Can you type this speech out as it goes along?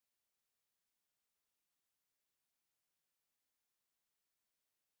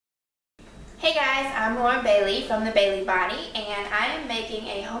Hey guys, I'm Lauren Bailey from The Bailey Body, and I am making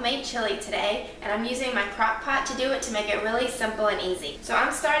a homemade chili today, and I'm using my crock pot to do it to make it really simple and easy. So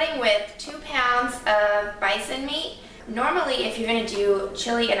I'm starting with 2 pounds of bison meat. Normally, if you're going to do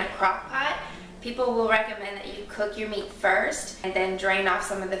chili in a crock pot, people will recommend that you cook your meat first and then drain off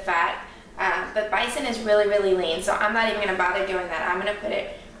some of the fat. But bison is really, really lean, so I'm not even going to bother doing that. I'm going to put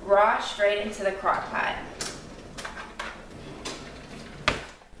it raw straight into the crock pot.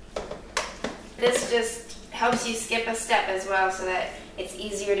 This just helps you skip a step as well so that it's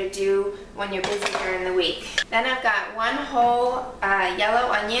easier to do when you're busy during the week. Then I've got 1 whole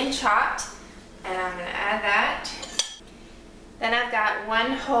yellow onion chopped, and I'm going to add that. Then I've got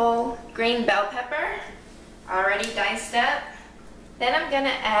 1 whole green bell pepper, already diced up. Then I'm going to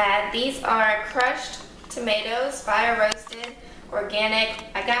add, these are crushed tomatoes, fire roasted, organic.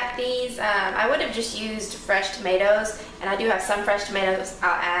 I got these, I would have just used fresh tomatoes, and I do have some fresh tomatoes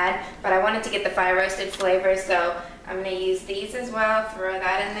I'll add, but I wanted to get the fire roasted flavor, so I'm going to use these as well, throw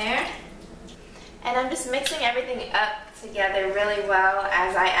that in there. And I'm just mixing everything up together really well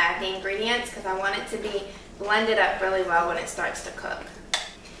as I add the ingredients, because I want it to be blended up really well when it starts to cook.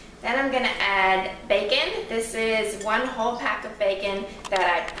 Then I'm going to add bacon. This is 1 whole pack of bacon that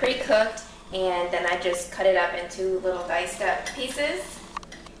I pre-cooked, and then I just cut it up into little diced up pieces.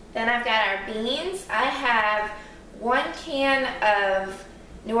 Then I've got our beans. I have 1 can of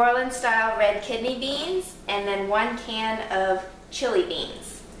New Orleans style red kidney beans and then 1 can of chili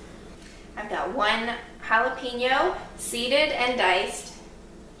beans. I've got 1 jalapeno seeded and diced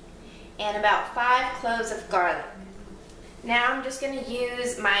and about 5 cloves of garlic. Now I'm just going to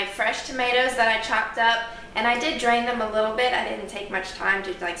use my fresh tomatoes that I chopped up, and I did drain them a little bit. I didn't take much time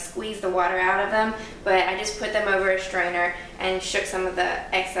to squeeze the water out of them, but I just put them over a strainer and shook some of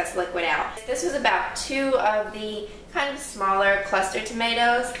the excess liquid out. This was about 2 of the kind of smaller cluster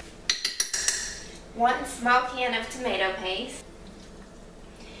tomatoes, 1 small can of tomato paste,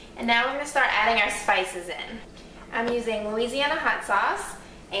 and now we're going to start adding our spices in. I'm using Louisiana hot sauce,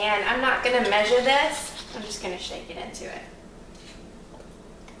 and I'm not going to measure this. I'm just going to shake it into it.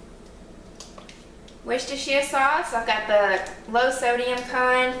 Worcestershire sauce, I've got the low sodium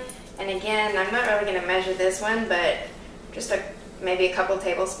kind, and again, I'm not really going to measure this one, but just maybe a couple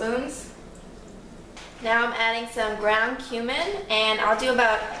tablespoons. Now I'm adding some ground cumin, and I'll do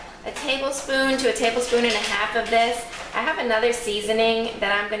about a tablespoon to a tablespoon and a half of this. I have another seasoning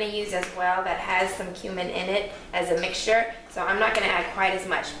that I'm going to use as well that has some cumin in it as a mixture, so I'm not going to add quite as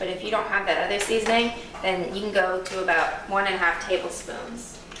much, but if you don't have that other seasoning, then you can go to about 1.5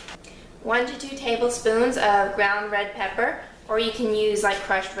 tablespoons. 1 to 2 tablespoons of ground red pepper, or you can use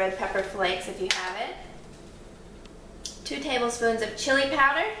crushed red pepper flakes if you have it. 2 tablespoons of chili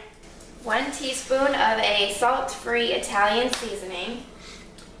powder. 1 teaspoon of a salt-free Italian seasoning.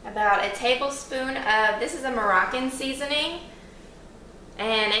 About a tablespoon of, this is a Moroccan seasoning,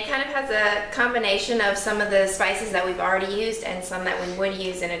 and it kind of has a combination of some of the spices that we've already used and some that we would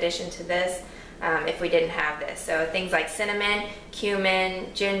use in addition to this if we didn't have this. So things like cinnamon,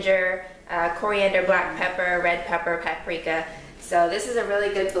 cumin, ginger, coriander, black pepper, red pepper, paprika. So this is a really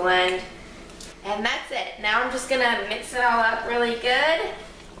good blend. And that's it. Now I'm just going to mix it all up really good.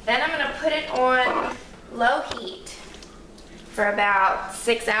 Then I'm going to put it on low heat for about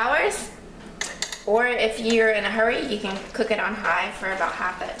 6 hours, or if you're in a hurry, you can cook it on high for about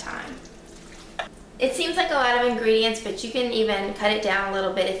half that time. It seems like a lot of ingredients, but you can even cut it down a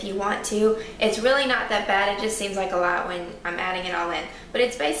little bit if you want to. It's really not that bad, it just seems like a lot when I'm adding it all in. But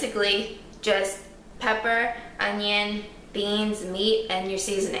it's basically just pepper, onion, beans, meat, and your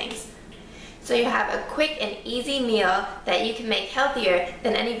seasonings. So you have a quick and easy meal that you can make healthier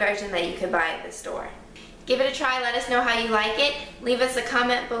than any version that you could buy at the store. Give it a try, let us know how you like it. Leave us a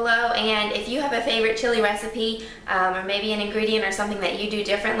comment below, and if you have a favorite chili recipe or maybe an ingredient or something that you do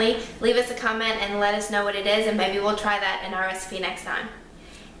differently, leave us a comment and let us know what it is, and maybe we'll try that in our recipe next time.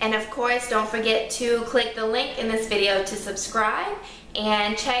 And of course, don't forget to click the link in this video to subscribe,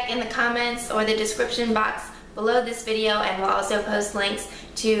 and check in the comments or the description box below this video, and we'll also post links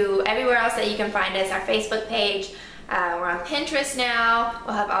to everywhere else that you can find us, our Facebook page. We're on Pinterest now.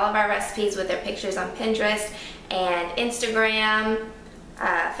 We'll have all of our recipes with their pictures on Pinterest and Instagram,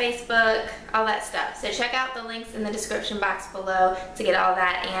 Facebook, all that stuff. So check out the links in the description box below to get all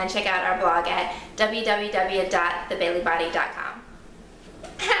that, and check out our blog at www.thebaileybody.com.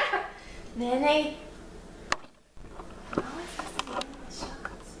 Nene. Always has to be in the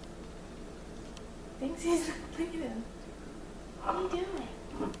shots. Thinks he's, look at him. What are you doing?